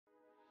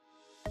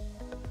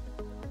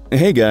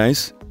Hey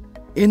guys!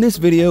 In this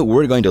video,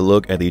 we're going to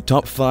look at the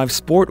top 5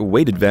 sport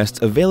weighted vests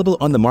available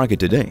on the market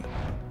today.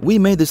 We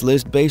made this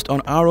list based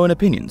on our own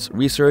opinions,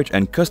 research,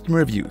 and customer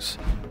reviews.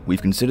 We've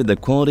considered the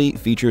quality,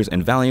 features,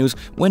 and values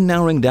when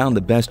narrowing down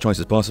the best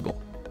choices possible.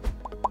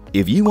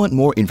 If you want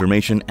more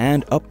information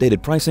and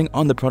updated pricing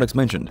on the products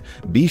mentioned,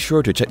 be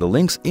sure to check the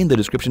links in the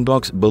description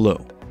box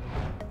below.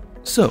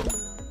 So,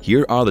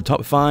 here are the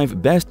top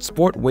 5 best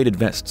sport weighted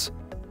vests.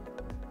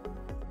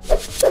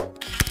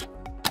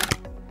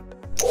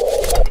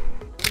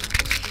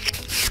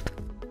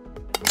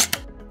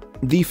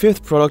 The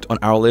 5th product on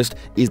our list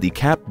is the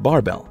CAP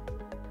Barbell.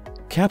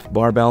 CAP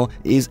Barbell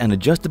is an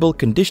adjustable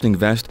conditioning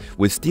vest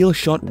with steel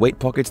shot weight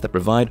pockets that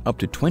provide up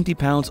to 20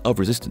 pounds of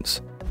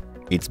resistance.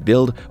 Its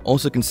build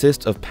also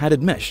consists of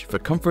padded mesh for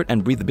comfort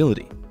and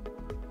breathability.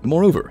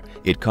 Moreover,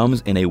 it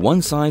comes in a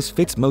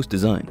one-size-fits-most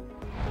design.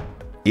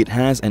 It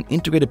has an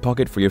integrated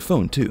pocket for your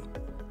phone too.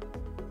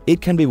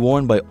 It can be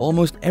worn by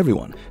almost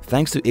everyone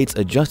thanks to its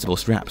adjustable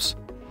straps.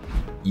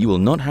 You will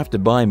not have to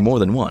buy more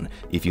than one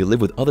if you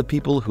live with other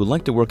people who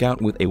like to work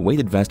out with a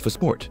weighted vest for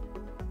sport.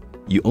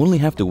 You only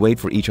have to wait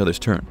for each other's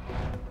turn.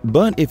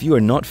 But if you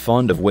are not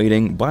fond of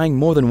waiting, buying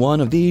more than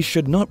one of these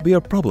should not be a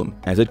problem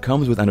as it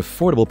comes with an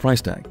affordable price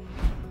tag.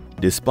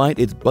 Despite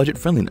its budget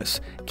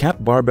friendliness,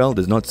 CAP Barbell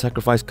does not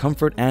sacrifice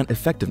comfort and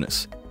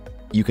effectiveness.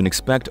 You can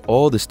expect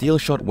all the steel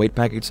shot weight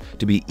packets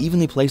to be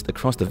evenly placed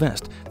across the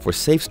vest for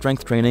safe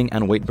strength training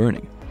and weight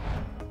burning.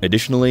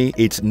 Additionally,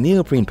 its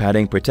neoprene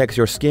padding protects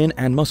your skin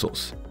and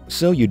muscles,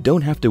 so you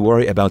don't have to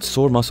worry about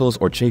sore muscles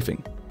or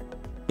chafing.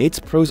 Its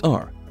pros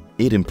are: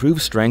 it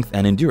improves strength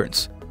and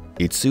endurance,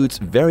 it suits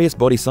various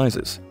body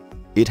sizes,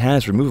 it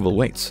has removable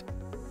weights,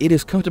 it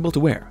is comfortable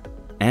to wear,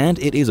 and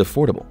it is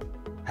affordable.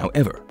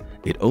 However,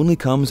 it only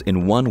comes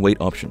in one weight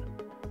option.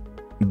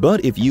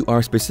 But if you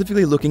are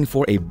specifically looking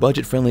for a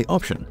budget-friendly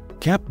option,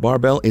 CAP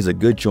Barbell is a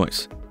good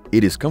choice.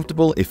 It is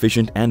comfortable,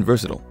 efficient, and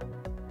versatile.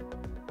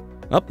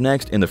 Up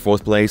next in the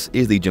 4th place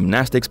is the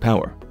Gymnastics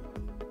Power.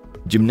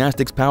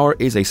 Gymnastics Power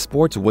is a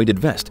sports weighted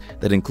vest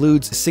that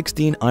includes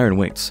 16 iron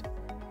weights.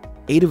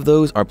 8 of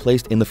those are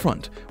placed in the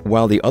front,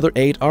 while the other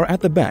 8 are at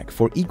the back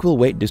for equal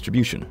weight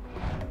distribution.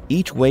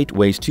 Each weight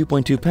weighs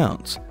 2.2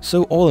 pounds,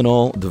 so all in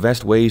all, the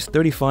vest weighs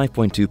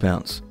 35.2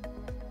 pounds.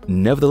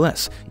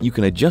 Nevertheless, you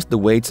can adjust the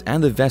weights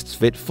and the vests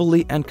fit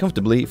fully and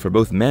comfortably for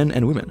both men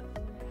and women.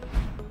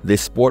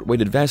 This sport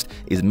weighted vest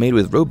is made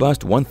with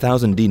robust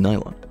 1000D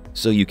nylon,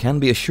 so you can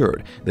be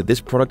assured that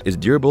this product is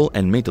durable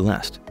and made to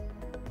last.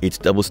 Its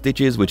double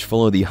stitches, which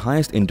follow the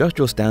highest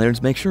industrial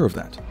standards, make sure of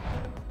that.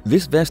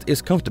 This vest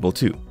is comfortable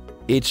too.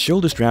 Its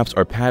shoulder straps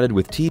are padded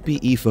with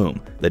TPE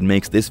foam that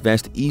makes this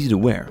vest easy to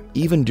wear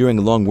even during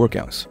long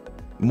workouts.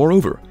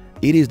 Moreover,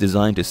 it is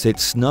designed to sit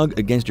snug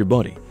against your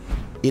body.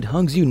 It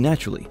hugs you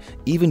naturally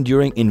even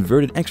during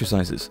inverted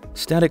exercises,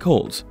 static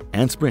holds,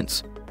 and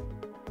sprints.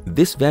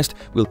 This vest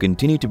will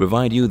continue to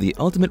provide you the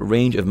ultimate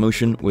range of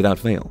motion without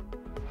fail.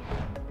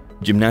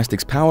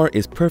 Gymnastics Power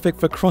is perfect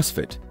for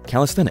CrossFit,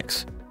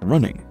 calisthenics,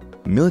 running,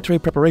 military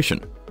preparation,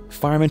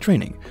 fireman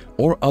training,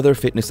 or other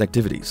fitness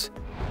activities.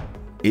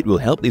 It will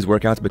help these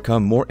workouts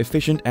become more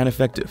efficient and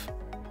effective.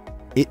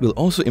 It will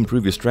also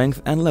improve your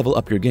strength and level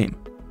up your game.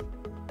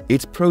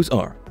 Its pros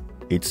are: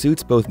 it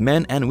suits both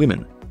men and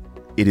women.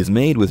 It is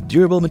made with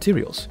durable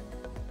materials.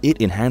 It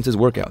enhances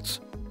workouts.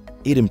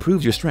 It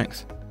improves your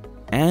strength.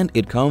 And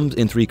it comes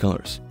in 3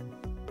 colors.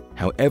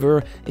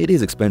 However, it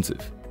is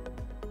expensive.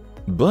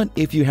 But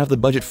if you have the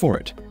budget for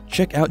it,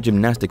 check out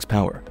Gymnastics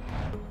Power.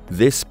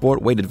 This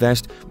sport weighted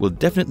vest will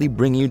definitely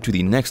bring you to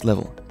the next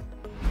level.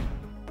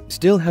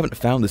 Still haven't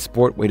found the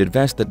sport weighted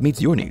vest that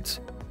meets your needs?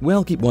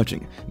 Well, keep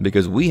watching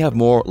because we have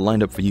more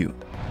lined up for you.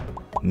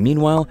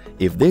 Meanwhile,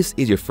 if this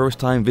is your first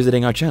time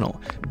visiting our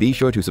channel, be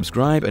sure to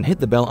subscribe and hit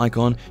the bell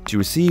icon to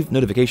receive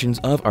notifications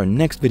of our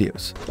next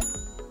videos.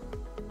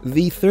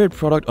 The 3rd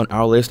product on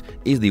our list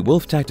is the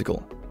Wolf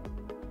Tactical.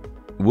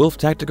 Wolf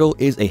Tactical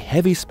is a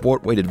heavy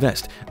sport weighted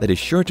vest that is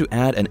sure to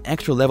add an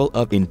extra level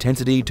of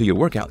intensity to your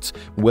workouts,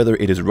 whether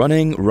it is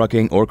running,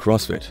 rucking, or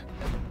CrossFit.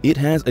 It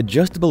has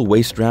adjustable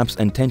waist straps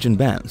and tension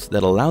bands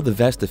that allow the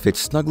vest to fit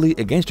snugly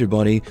against your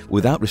body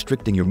without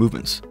restricting your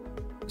movements.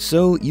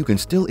 So you can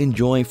still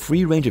enjoy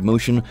free range of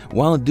motion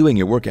while doing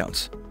your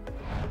workouts.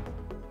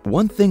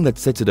 One thing that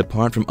sets it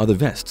apart from other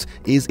vests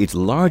is its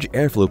large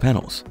airflow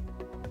panels.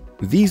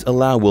 These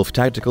allow Wolf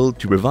Tactical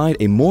to provide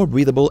a more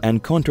breathable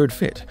and contoured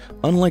fit,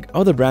 unlike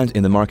other brands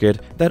in the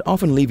market that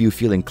often leave you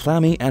feeling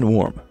clammy and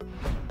warm.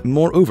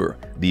 Moreover,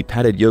 the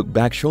padded yoke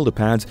back shoulder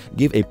pads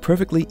give a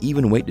perfectly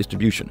even weight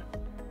distribution.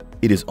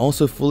 It is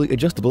also fully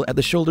adjustable at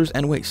the shoulders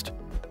and waist.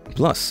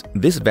 Plus,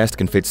 this vest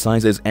can fit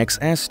sizes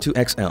XS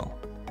to XL.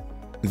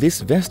 This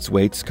vest's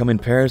weights come in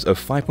pairs of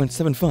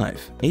 5.75,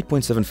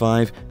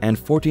 8.75, and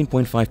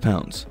 14.5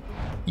 pounds.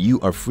 You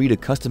are free to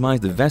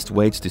customize the vest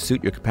weights to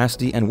suit your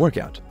capacity and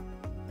workout.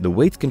 The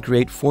weights can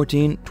create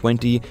 14,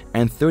 20,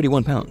 and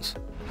 31 pounds.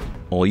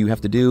 All you have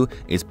to do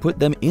is put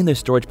them in their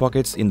storage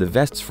pockets in the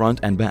vest's front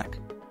and back.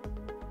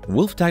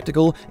 Wolf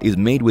Tactical is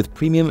made with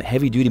premium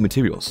heavy-duty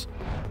materials.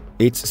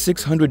 Its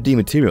 600D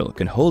material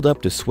can hold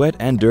up to sweat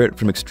and dirt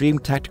from extreme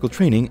tactical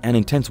training and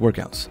intense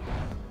workouts.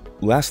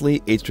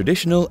 Lastly, its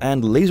traditional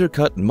and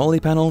laser-cut MOLLE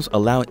panels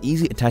allow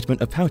easy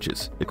attachment of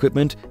pouches,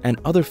 equipment,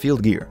 and other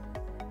field gear.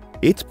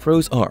 Its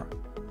pros are: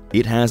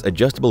 it has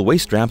adjustable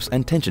waist straps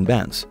and tension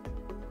bands.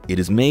 It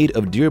is made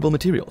of durable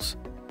materials.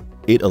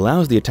 It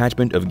allows the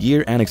attachment of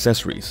gear and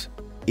accessories.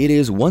 It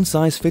is one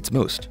size fits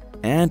most,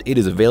 and it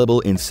is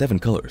available in 7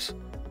 colors.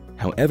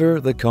 However,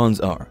 the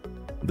cons are: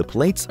 the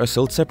plates are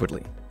sold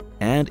separately,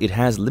 and it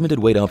has limited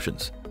weight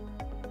options.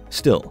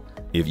 Still,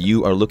 if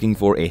you are looking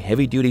for a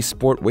heavy-duty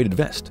sport-weighted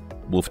vest,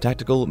 Wolf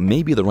Tactical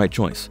may be the right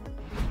choice.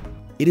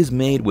 It is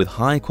made with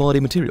high-quality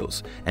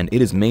materials, and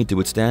it is made to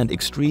withstand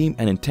extreme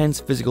and intense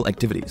physical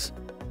activities.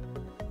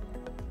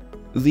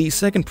 The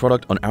second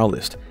product on our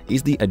list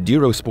is the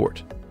Aduro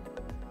Sport.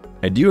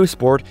 Aduro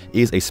Sport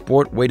is a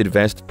sport-weighted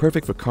vest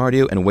perfect for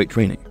cardio and weight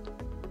training.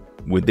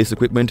 With this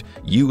equipment,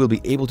 you will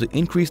be able to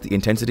increase the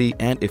intensity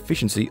and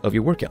efficiency of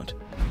your workout.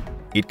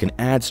 It can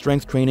add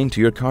strength training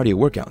to your cardio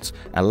workouts,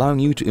 allowing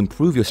you to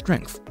improve your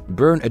strength,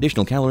 burn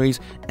additional calories,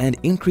 and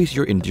increase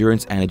your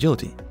endurance and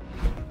agility.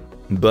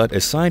 But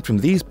aside from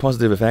these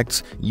positive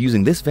effects,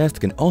 using this vest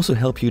can also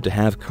help you to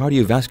have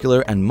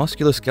cardiovascular and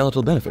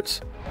musculoskeletal benefits.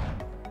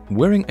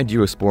 Wearing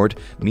Aduro Sport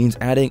means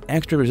adding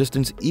extra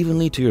resistance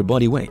evenly to your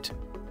body weight.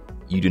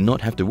 You do not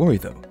have to worry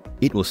though.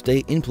 It will stay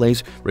in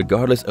place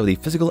regardless of the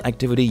physical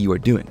activity you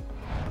are doing.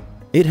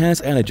 It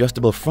has an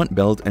adjustable front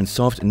belt and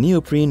soft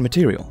neoprene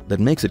material that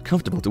makes it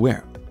comfortable to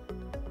wear.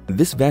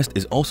 This vest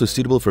is also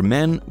suitable for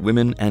men,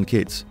 women, and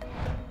kids.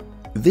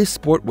 This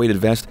sport-weighted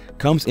vest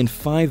comes in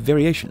 5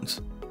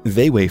 variations.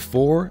 They weigh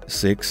 4,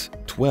 6,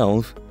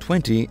 12,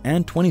 20,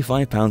 and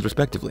 25 pounds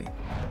respectively.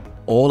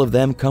 All of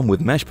them come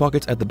with mesh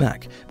pockets at the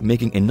back,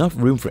 making enough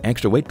room for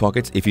extra weight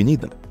pockets if you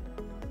need them.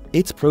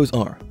 Its pros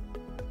are: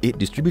 it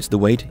distributes the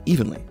weight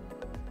evenly.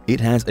 It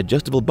has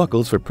adjustable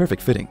buckles for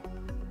perfect fitting.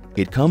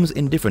 It comes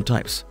in different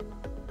types.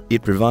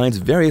 It provides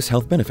various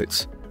health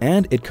benefits,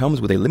 and it comes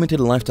with a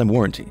limited lifetime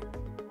warranty.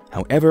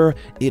 However,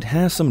 it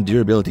has some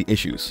durability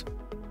issues.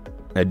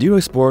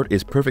 Aduro Sport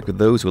is perfect for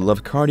those who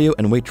love cardio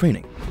and weight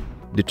training.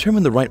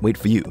 Determine the right weight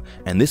for you,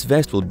 and this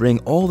vest will bring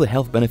all the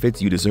health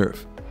benefits you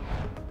deserve.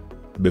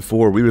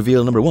 Before we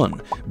reveal number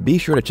 1, be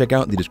sure to check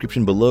out the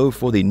description below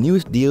for the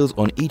newest deals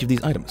on each of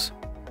these items.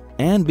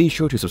 And be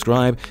sure to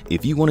subscribe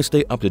if you want to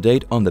stay up to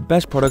date on the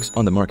best products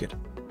on the market.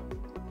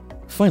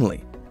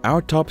 Finally, our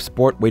top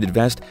sport-weighted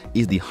vest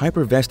is the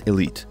Hypervest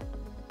Elite.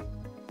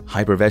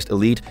 Hypervest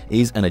Elite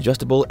is an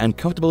adjustable and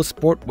comfortable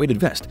sport-weighted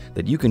vest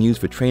that you can use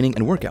for training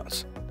and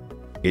workouts.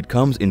 It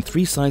comes in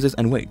 3 sizes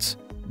and weights.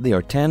 They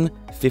are 10,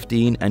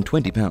 15, and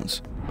 20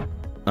 pounds.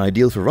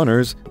 Ideal for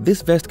runners,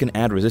 this vest can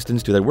add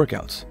resistance to their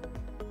workouts.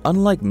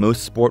 Unlike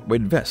most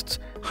sport-weighted vests,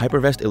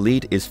 Hypervest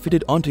Elite is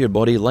fitted onto your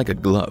body like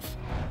a glove.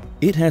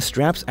 It has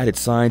straps at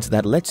its sides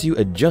that lets you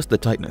adjust the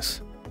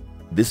tightness.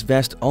 This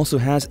vest also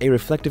has a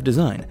reflective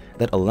design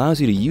that allows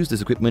you to use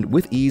this equipment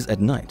with ease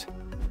at night.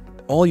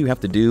 All you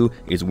have to do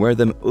is wear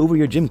them over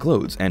your gym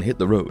clothes and hit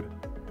the road.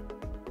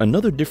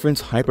 Another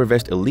difference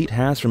Hypervest Elite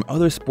has from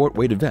other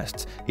sport-weighted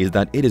vests is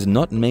that it is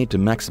not made to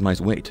maximize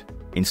weight.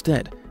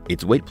 Instead,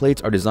 its weight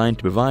plates are designed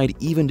to provide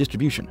even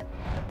distribution.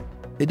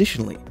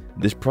 Additionally,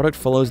 this product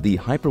follows the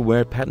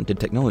Hyperwear patented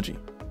technology.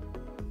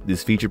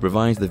 This feature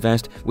provides the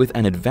vest with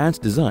an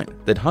advanced design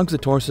that hugs the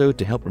torso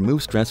to help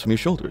remove stress from your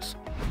shoulders.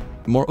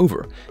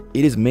 Moreover,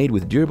 it is made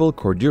with durable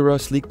Cordura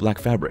sleek black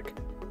fabric.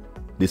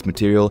 This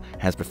material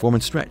has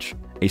performance stretch,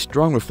 a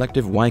strong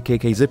reflective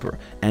YKK zipper,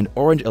 and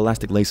orange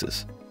elastic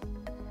laces.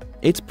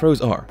 Its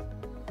pros are: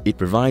 it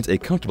provides a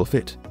comfortable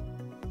fit,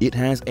 it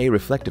has a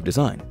reflective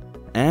design,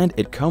 and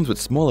it comes with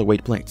smaller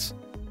weight plates.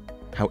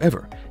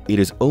 However, it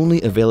is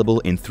only available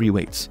in 3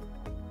 weights.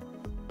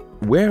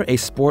 Wear a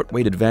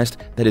sport-weighted vest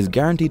that is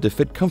guaranteed to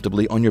fit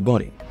comfortably on your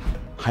body.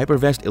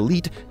 Hypervest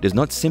Elite does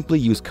not simply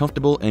use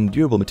comfortable and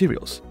durable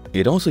materials.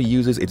 It also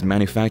uses its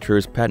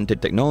manufacturer's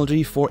patented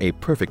technology for a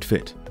perfect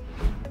fit.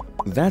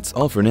 That's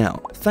all for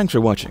now. Thanks for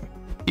watching.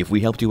 If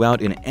we helped you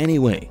out in any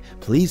way,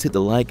 please hit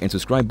the like and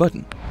subscribe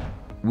button.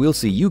 We'll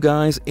see you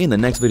guys in the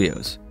next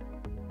videos.